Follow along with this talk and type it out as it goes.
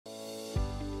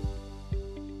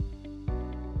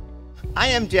I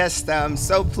am just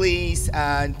so pleased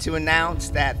to announce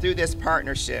that through this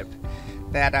partnership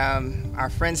that our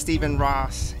friend Stephen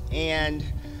Ross and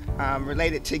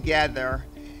Related Together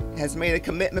has made a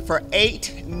commitment for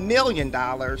 $8 million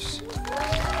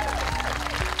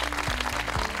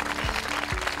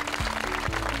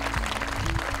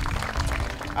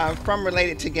from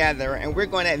Related Together, and we're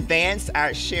going to advance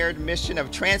our shared mission of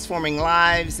transforming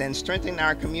lives and strengthening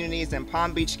our communities in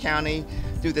Palm Beach County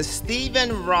through the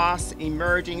Stephen Ross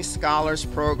Emerging Scholars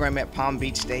Program at Palm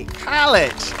Beach State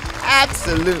College.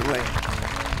 Absolutely.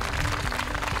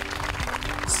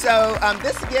 So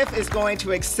this gift is going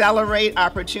to accelerate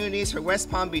opportunities for West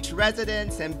Palm Beach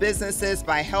residents and businesses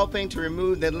by helping to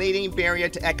remove the leading barrier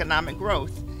to economic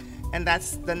growth, and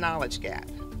that's the knowledge gap.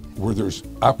 Where there's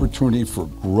opportunity for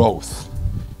growth,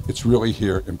 it's really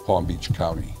here in Palm Beach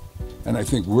County. And I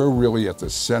think we're really at the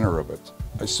center of it.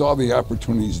 I saw the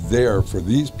opportunities there for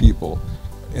these people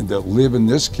and that live in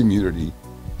this community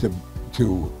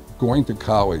to going to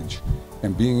college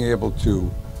and being able to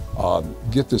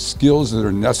get the skills that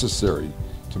are necessary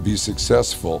to be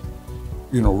successful,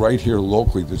 right here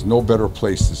locally. There's no better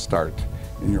place to start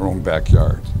in your own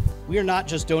backyard. We are not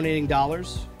just donating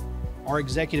dollars. Our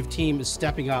executive team is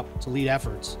stepping up to lead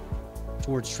efforts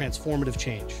towards transformative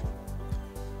change.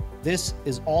 This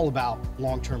is all about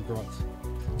long-term growth.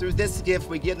 Through this gift,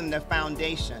 we give them the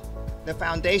foundation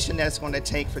that it's going to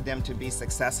take for them to be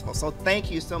successful. So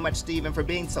thank you so much, Stephen, for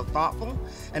being so thoughtful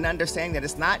and understanding that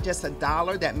it's not just a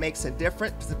dollar that makes a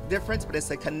difference, but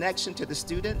it's a connection to the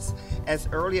students as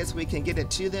early as we can get it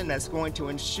to them that's going to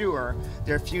ensure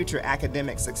their future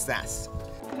academic success.